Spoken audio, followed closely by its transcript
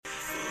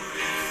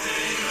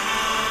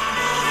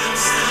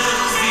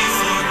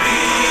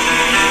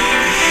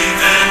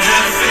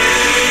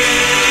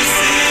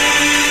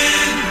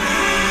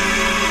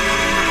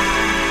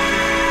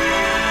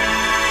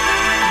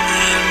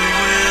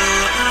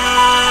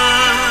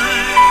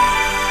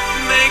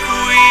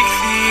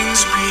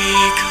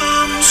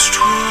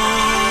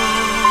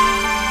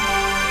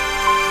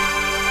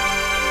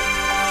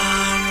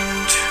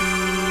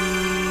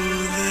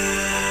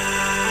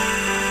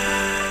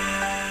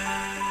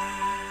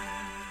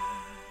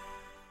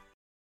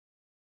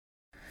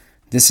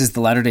This is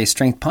the Latter-day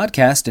Strength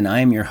Podcast, and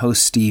I am your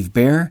host, Steve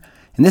Bear.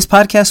 In this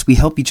podcast, we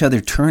help each other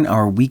turn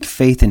our weak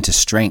faith into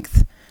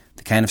strength,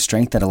 the kind of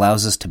strength that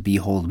allows us to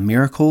behold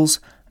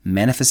miracles,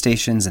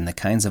 manifestations, and the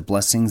kinds of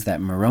blessings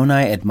that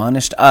Moroni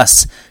admonished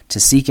us to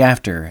seek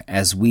after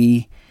as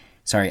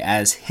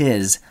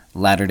his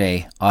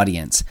Latter-day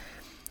audience.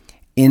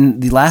 In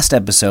the last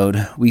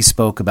episode, we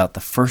spoke about the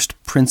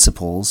first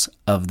principles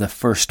of the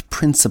first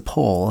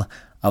principle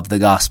of the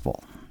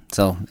gospel.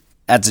 So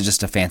that's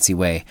just a fancy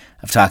way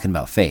of talking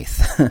about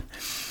faith.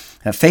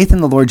 Faith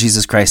in the Lord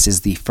Jesus Christ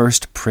is the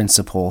first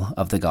principle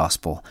of the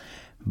gospel.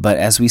 But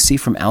as we see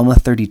from Alma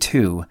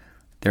 32,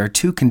 there are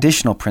two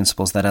conditional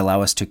principles that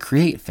allow us to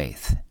create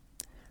faith,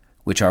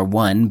 which are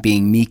one,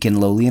 being meek and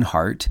lowly in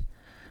heart,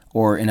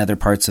 or in other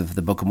parts of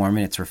the Book of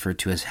Mormon, it's referred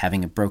to as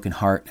having a broken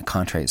heart and a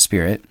contrite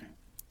spirit,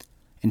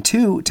 and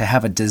two, to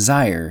have a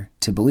desire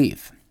to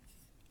believe.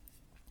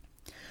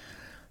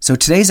 So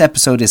today's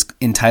episode is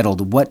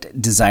entitled, What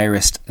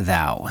Desirest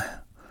Thou?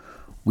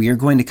 We are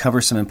going to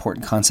cover some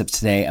important concepts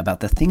today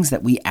about the things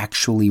that we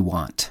actually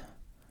want.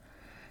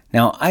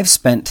 Now, I've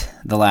spent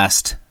the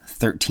last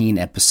 13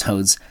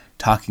 episodes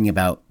talking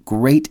about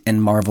great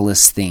and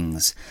marvelous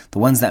things, the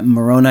ones that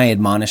Moroni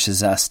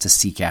admonishes us to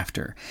seek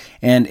after.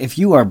 And if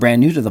you are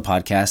brand new to the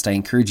podcast, I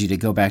encourage you to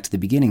go back to the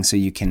beginning so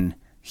you can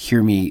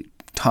hear me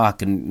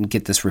talk and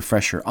get this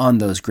refresher on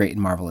those great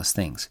and marvelous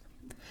things.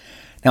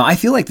 Now, I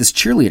feel like this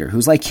cheerleader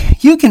who's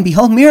like, you can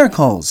behold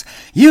miracles,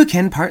 you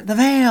can part the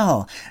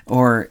veil,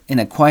 or in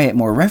a quiet,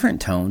 more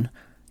reverent tone,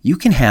 you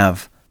can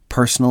have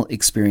personal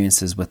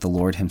experiences with the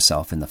Lord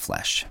himself in the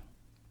flesh.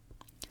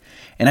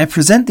 And I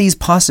present these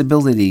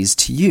possibilities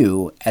to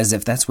you as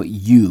if that's what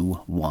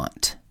you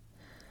want.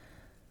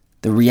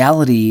 The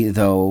reality,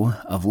 though,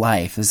 of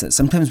life is that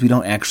sometimes we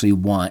don't actually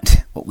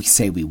want what we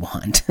say we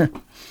want.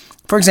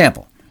 For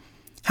example,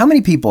 how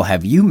many people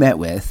have you met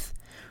with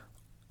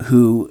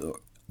who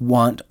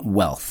want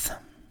wealth?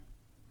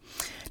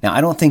 Now,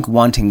 I don't think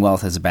wanting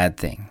wealth is a bad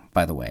thing,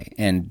 by the way,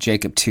 and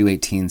Jacob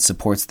 2:18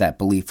 supports that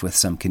belief with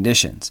some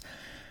conditions.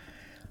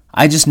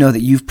 I just know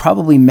that you've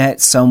probably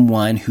met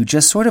someone who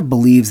just sort of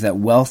believes that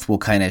wealth will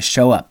kind of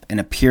show up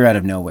and appear out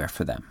of nowhere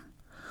for them,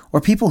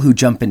 or people who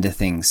jump into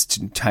things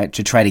to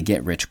try to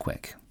get rich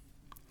quick.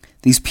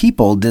 These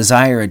people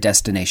desire a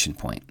destination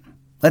point.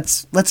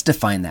 Let's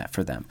define that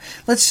for them.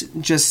 Let's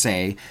just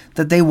say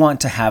that they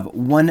want to have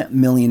 $1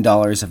 million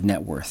of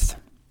net worth.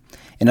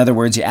 In other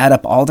words, you add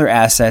up all their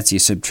assets, you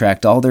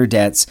subtract all their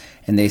debts,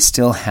 and they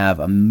still have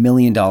 $1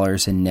 million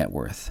in net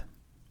worth.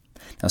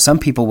 Now, some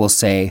people will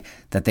say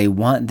that they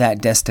want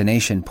that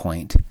destination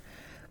point,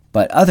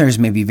 but others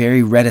may be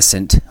very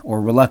reticent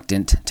or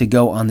reluctant to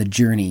go on the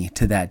journey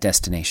to that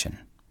destination.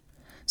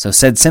 So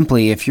said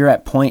simply, if you're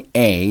at point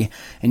A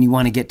and you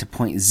want to get to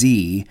point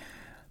Z,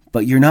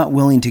 but you're not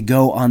willing to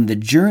go on the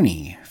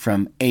journey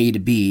from A to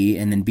B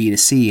and then B to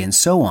C and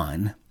so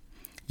on,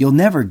 you'll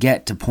never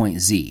get to point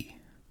Z.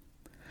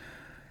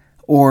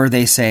 Or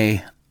they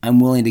say, I'm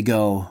willing to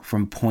go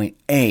from point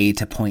A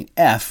to point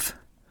F,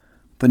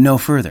 but no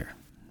further.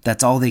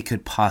 That's all they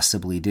could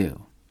possibly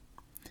do.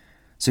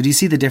 So do you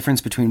see the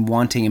difference between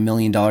wanting $1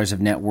 million of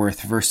net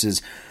worth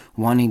versus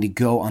wanting to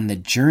go on the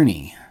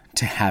journey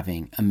to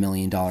having $1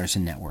 million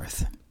in net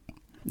worth?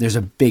 There's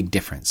a big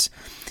difference.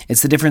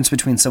 It's the difference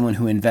between someone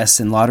who invests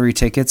in lottery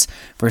tickets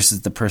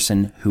versus the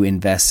person who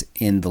invests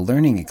in the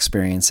learning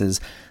experiences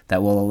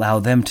that will allow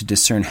them to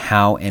discern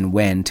how and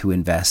when to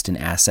invest in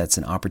assets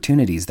and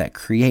opportunities that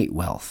create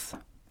wealth.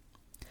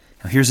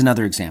 Now, here's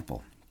another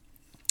example.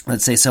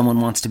 Let's say someone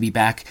wants to be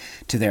back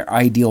to their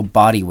ideal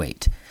body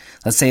weight.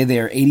 Let's say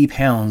they're 80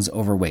 pounds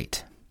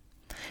overweight.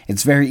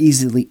 It's very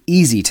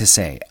easy to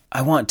say,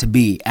 I want to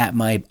be at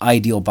my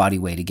ideal body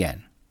weight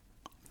again.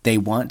 They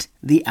want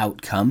the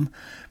outcome,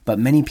 but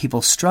many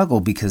people struggle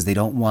because they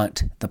don't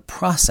want the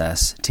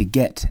process to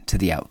get to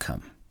the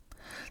outcome.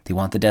 They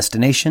want the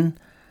destination,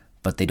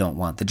 but they don't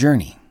want the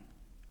journey.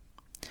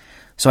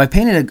 So I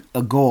painted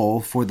a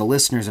goal for the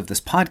listeners of this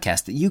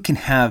podcast that you can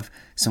have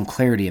some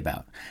clarity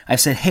about.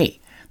 I've said, hey,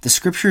 the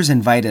scriptures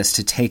invite us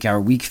to take our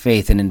weak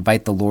faith and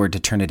invite the Lord to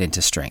turn it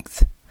into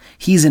strength.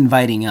 He's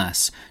inviting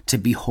us to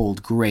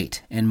behold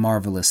great and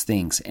marvelous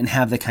things and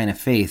have the kind of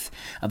faith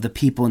of the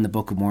people in the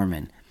Book of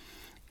Mormon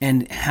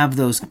and have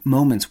those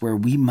moments where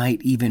we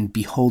might even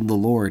behold the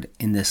Lord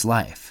in this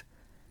life.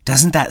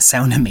 Doesn't that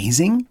sound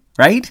amazing,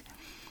 right?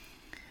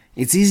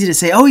 It's easy to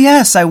say, oh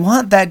yes, I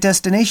want that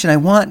destination. I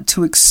want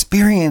to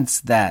experience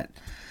that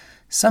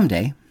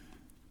someday.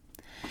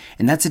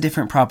 And that's a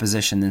different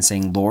proposition than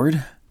saying,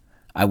 Lord,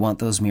 I want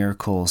those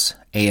miracles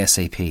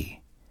ASAP,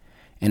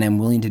 and I'm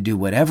willing to do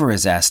whatever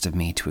is asked of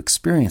me to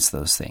experience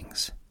those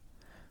things.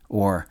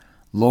 Or,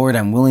 Lord,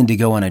 I'm willing to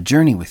go on a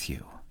journey with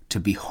you to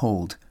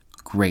behold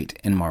great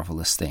and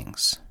marvelous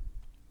things.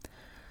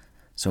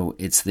 So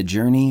it's the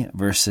journey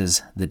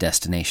versus the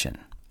destination.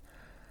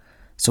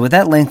 So with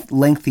that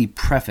lengthy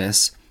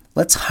preface,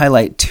 let's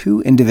highlight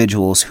two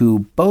individuals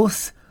who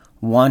both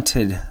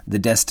wanted the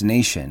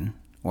destination,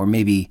 or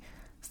maybe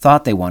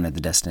thought they wanted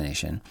the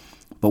destination,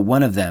 but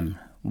one of them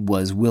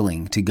was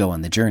willing to go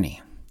on the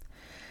journey.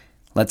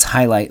 Let's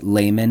highlight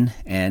Laman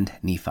and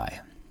Nephi.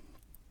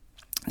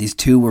 These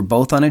two were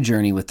both on a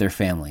journey with their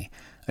family,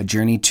 a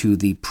journey to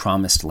the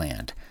promised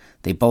land.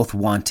 They both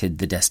wanted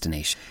the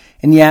destination.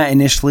 And yeah,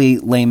 initially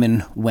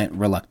Laman went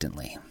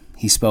reluctantly.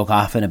 He spoke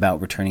often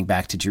about returning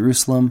back to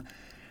Jerusalem,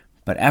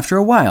 but after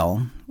a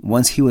while,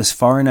 once he was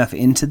far enough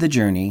into the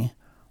journey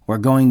where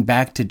going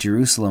back to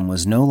Jerusalem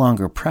was no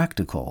longer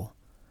practical,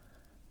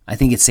 I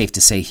think it's safe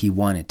to say he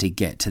wanted to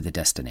get to the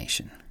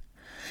destination.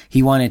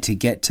 He wanted to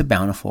get to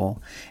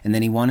Bountiful, and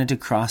then he wanted to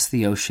cross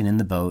the ocean in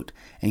the boat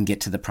and get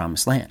to the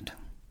promised land.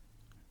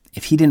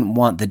 If he didn't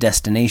want the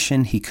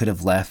destination, he could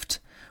have left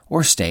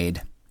or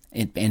stayed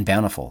in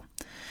Bountiful.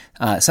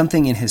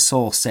 Something in his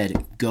soul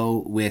said,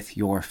 go with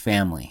your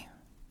family.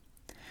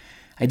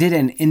 I did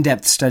an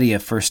in-depth study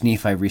of 1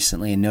 Nephi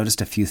recently and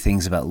noticed a few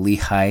things about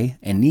Lehi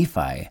and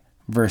Nephi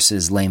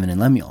versus Laman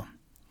and Lemuel.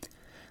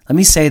 Let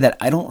me say that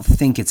I don't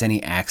think it's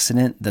any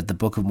accident that the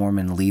Book of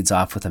Mormon leads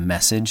off with a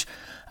message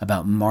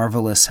about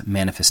marvelous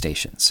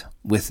manifestations,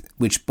 with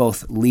which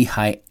both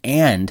Lehi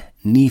and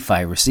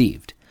Nephi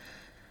received.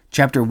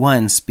 Chapter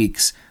 1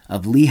 speaks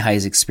of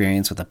Lehi's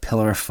experience with a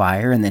pillar of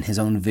fire and then his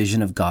own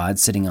vision of God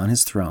sitting on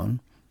his throne.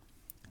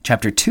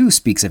 Chapter 2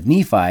 speaks of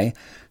Nephi,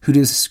 who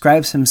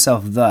describes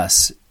himself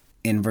thus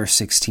in verse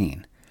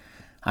 16.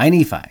 I,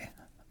 Nephi,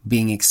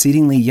 being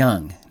exceedingly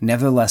young,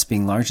 nevertheless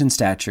being large in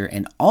stature,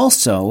 and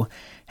also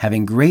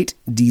having great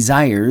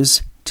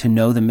desires to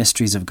know the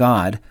mysteries of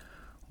God,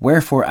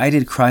 wherefore I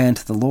did cry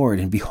unto the Lord,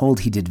 and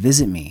behold, he did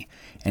visit me,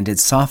 and did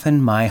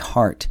soften my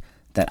heart,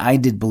 that I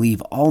did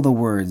believe all the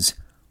words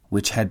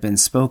which had been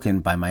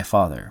spoken by my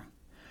father.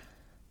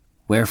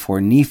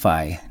 Wherefore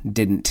Nephi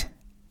didn't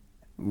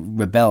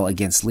rebel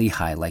against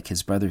Lehi like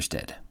his brothers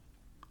did.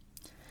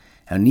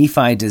 Now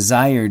Nephi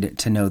desired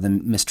to know the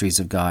mysteries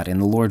of God, and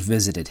the Lord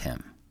visited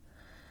him.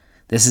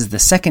 This is the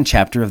second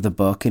chapter of the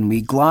book, and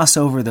we gloss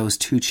over those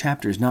two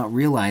chapters, not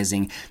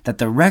realizing that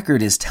the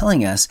record is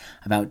telling us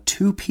about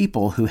two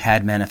people who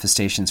had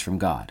manifestations from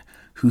God,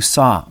 who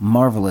saw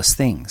marvelous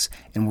things,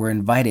 and were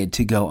invited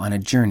to go on a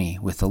journey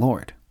with the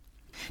Lord.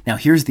 Now,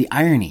 here's the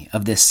irony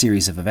of this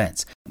series of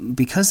events.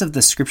 Because of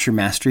the scripture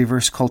mastery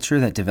verse culture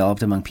that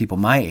developed among people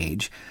my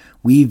age,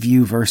 we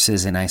view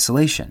verses in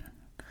isolation.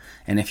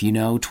 And if you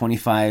know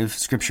 25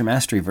 scripture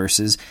mastery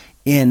verses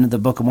in the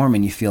Book of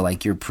Mormon, you feel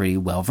like you're pretty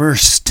well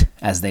versed,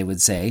 as they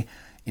would say,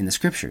 in the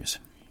scriptures.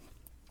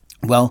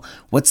 Well,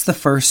 what's the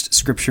first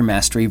scripture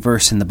mastery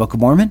verse in the Book of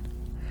Mormon?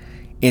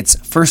 It's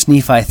 1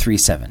 Nephi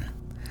 3:7.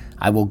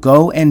 I will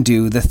go and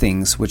do the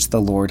things which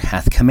the Lord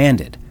hath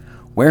commanded.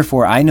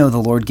 Wherefore I know the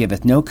Lord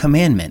giveth no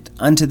commandment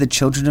unto the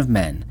children of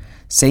men,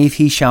 save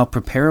he shall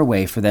prepare a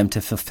way for them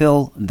to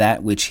fulfill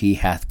that which he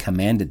hath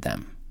commanded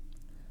them.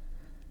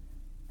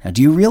 Now,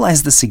 do you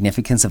realize the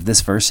significance of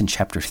this verse in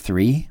chapter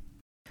 3?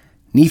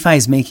 Nephi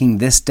is making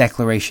this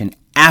declaration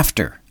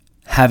after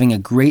having a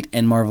great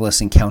and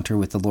marvelous encounter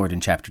with the Lord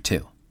in chapter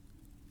 2.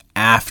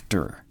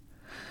 After.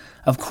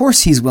 Of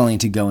course he's willing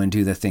to go and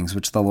do the things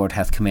which the Lord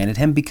hath commanded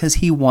him, because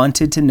he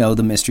wanted to know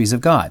the mysteries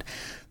of God.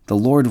 The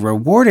Lord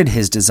rewarded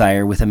his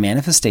desire with a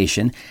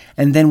manifestation,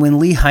 and then when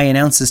Lehi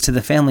announces to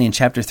the family in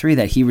chapter 3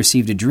 that he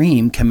received a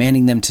dream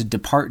commanding them to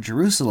depart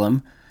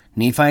Jerusalem,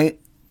 Nephi,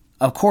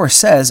 of course,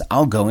 says,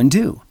 I'll go and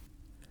do.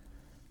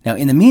 Now,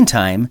 in the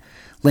meantime,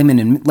 Laman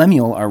and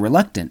Lemuel are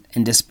reluctant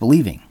and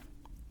disbelieving.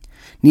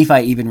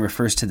 Nephi even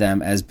refers to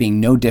them as being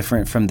no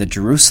different from the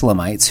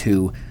Jerusalemites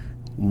who,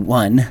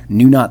 1,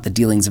 knew not the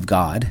dealings of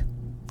God,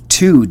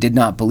 2, did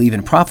not believe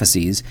in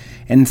prophecies,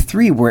 and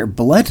 3, were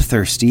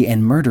bloodthirsty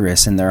and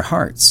murderous in their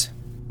hearts.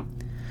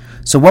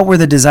 So what were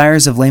the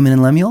desires of Laman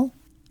and Lemuel?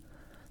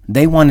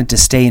 They wanted to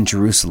stay in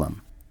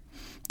Jerusalem.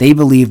 They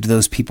believed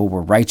those people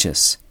were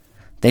righteous.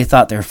 They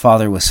thought their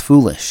father was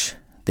foolish.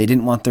 They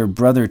didn't want their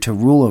brother to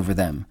rule over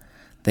them.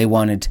 They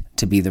wanted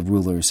to be the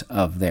rulers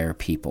of their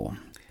people.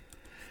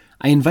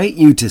 I invite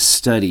you to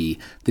study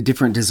the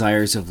different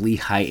desires of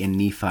Lehi and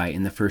Nephi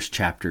in the first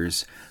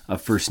chapters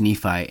of 1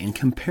 Nephi and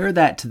compare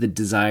that to the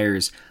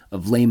desires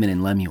of Laman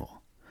and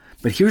Lemuel.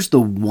 But here's the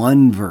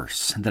one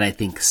verse that I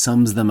think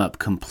sums them up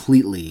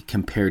completely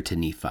compared to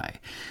Nephi.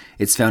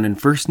 It's found in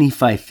 1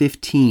 Nephi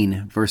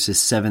 15, verses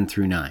 7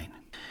 through 9.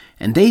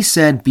 And they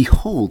said,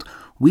 Behold,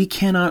 we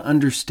cannot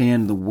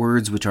understand the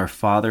words which our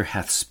father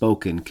hath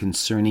spoken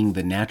concerning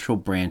the natural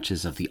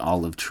branches of the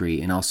olive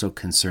tree, and also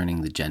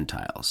concerning the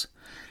Gentiles.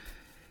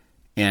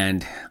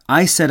 And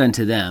I said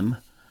unto them,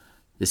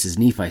 this is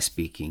Nephi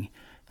speaking,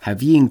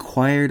 Have ye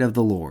inquired of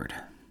the Lord?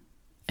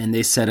 And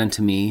they said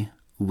unto me,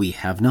 We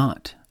have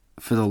not,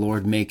 for the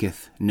Lord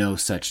maketh no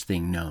such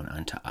thing known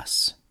unto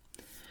us.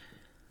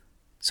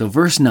 So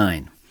verse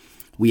 9,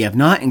 We have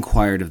not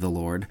inquired of the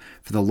Lord,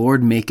 for the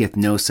Lord maketh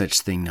no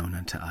such thing known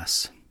unto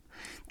us.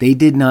 They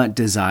did not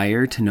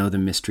desire to know the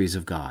mysteries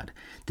of God.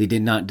 They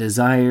did not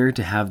desire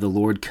to have the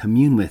Lord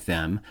commune with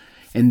them.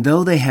 And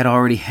though they had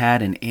already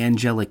had an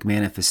angelic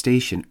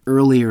manifestation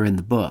earlier in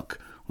the book,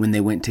 when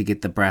they went to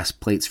get the brass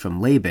plates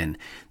from Laban,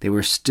 they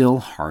were still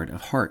hard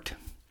of heart.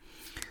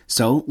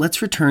 So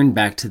let's return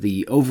back to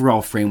the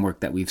overall framework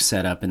that we've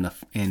set up in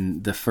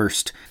the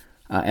first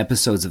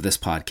episodes of this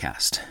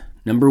podcast.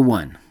 Number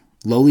 1,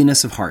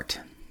 lowliness of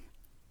heart.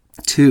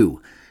 2,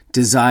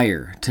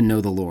 desire to know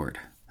the Lord.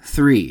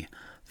 3,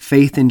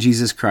 faith in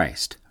Jesus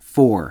Christ.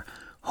 4,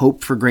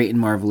 hope for great and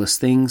marvelous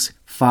things.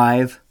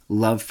 5,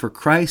 love for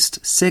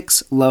Christ.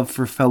 6, love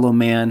for fellow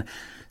man.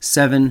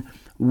 7,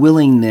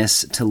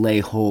 willingness to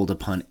lay hold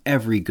upon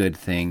every good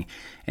thing.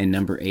 And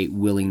number 8,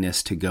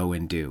 willingness to go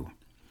and do.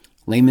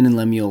 Laman and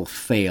Lemuel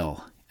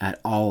fail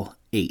at all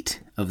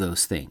 8 of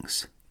those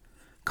things.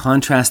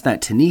 Contrast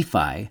that to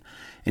Nephi,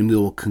 and we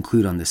will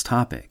conclude on this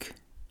topic.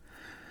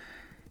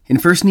 In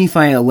 1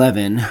 Nephi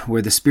 11,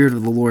 where the Spirit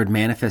of the Lord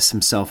manifests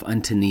himself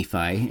unto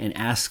Nephi and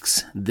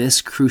asks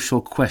this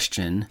crucial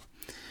question,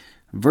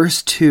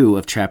 verse 2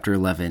 of chapter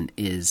 11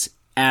 is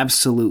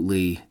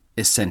absolutely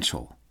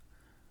essential.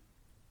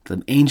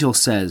 The angel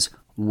says,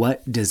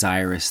 "What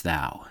desirest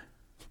thou?"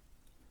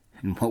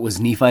 And what was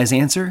Nephi's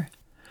answer?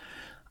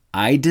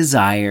 "I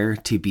desire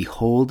to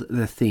behold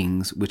the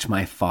things which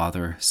my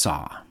father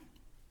saw."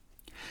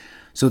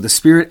 So the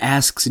Spirit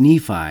asks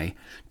Nephi,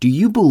 "Do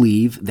you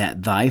believe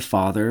that thy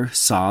father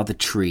saw the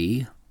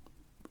tree,"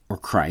 or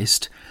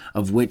Christ,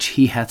 "of which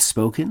he hath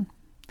spoken?"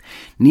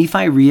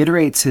 Nephi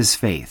reiterates his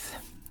faith.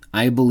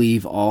 "I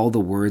believe all the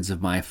words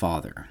of my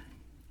father."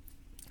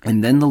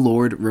 And then the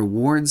Lord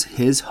rewards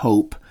his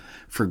hope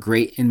for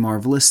great and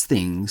marvelous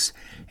things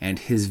and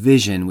his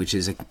vision, which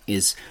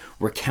is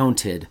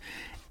recounted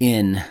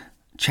in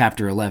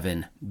chapter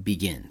 11,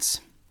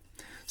 begins.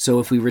 So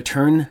if we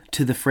return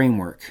to the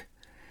framework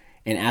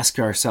and ask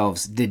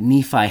ourselves, did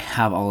Nephi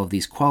have all of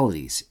these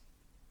qualities?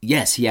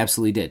 Yes, he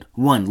absolutely did.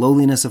 1,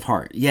 lowliness of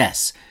heart.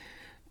 Yes.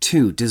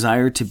 2,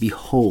 desire to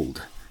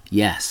behold.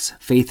 Yes.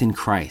 Faith in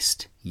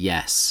Christ.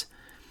 Yes.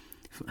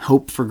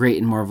 Hope for great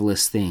and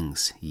marvelous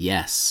things.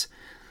 Yes.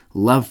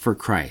 Love for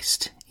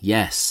Christ.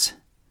 Yes.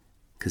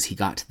 Because he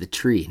got to the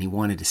tree and he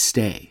wanted to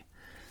stay.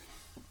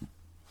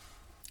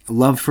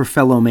 Love for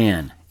fellow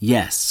man.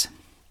 Yes.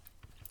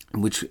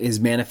 Which is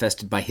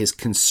manifested by his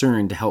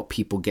concern to help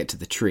people get to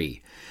the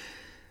tree.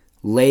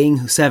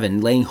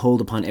 7, laying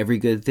hold upon every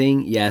good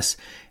thing, yes.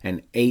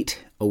 And 8,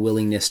 a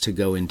willingness to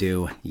go and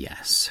do,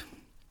 yes.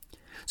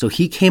 So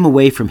he came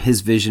away from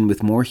his vision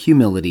with more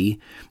humility,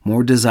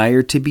 more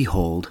desire to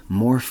behold,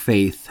 more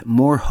faith,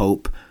 more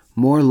hope,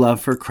 more love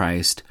for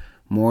Christ,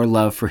 more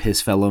love for his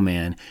fellow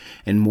man,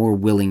 and more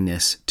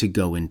willingness to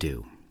go and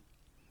do.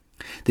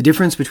 The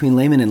difference between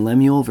Laman and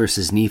Lemuel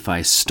versus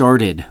Nephi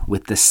started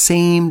with the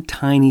same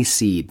tiny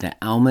seed that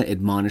Alma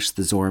admonished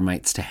the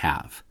Zoramites to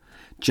have.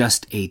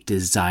 Just a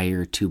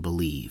desire to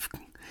believe.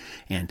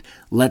 And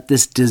let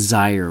this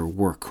desire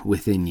work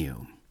within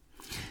you.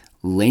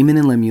 Laman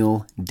and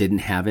Lemuel didn't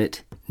have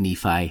it.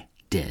 Nephi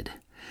did.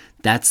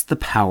 That's the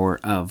power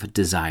of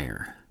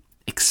desire.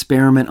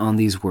 Experiment on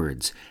these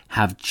words.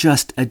 Have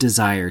just a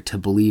desire to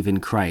believe in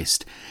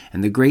Christ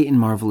and the great and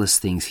marvelous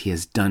things he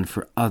has done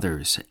for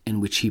others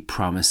and which he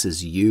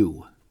promises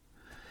you.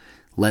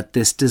 Let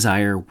this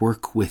desire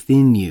work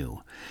within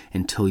you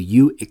until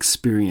you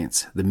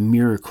experience the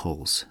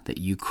miracles that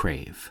you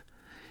crave.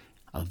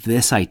 Of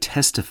this I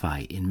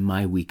testify in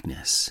my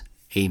weakness.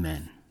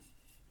 Amen.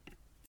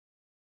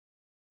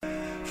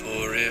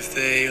 For if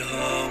they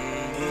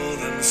humble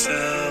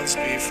themselves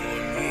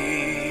before me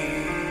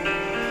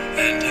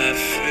and have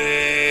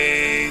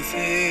faith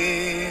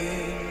in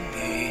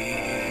me,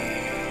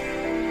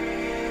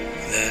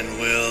 then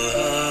will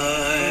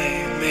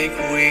I make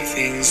weak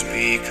things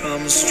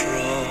become strong.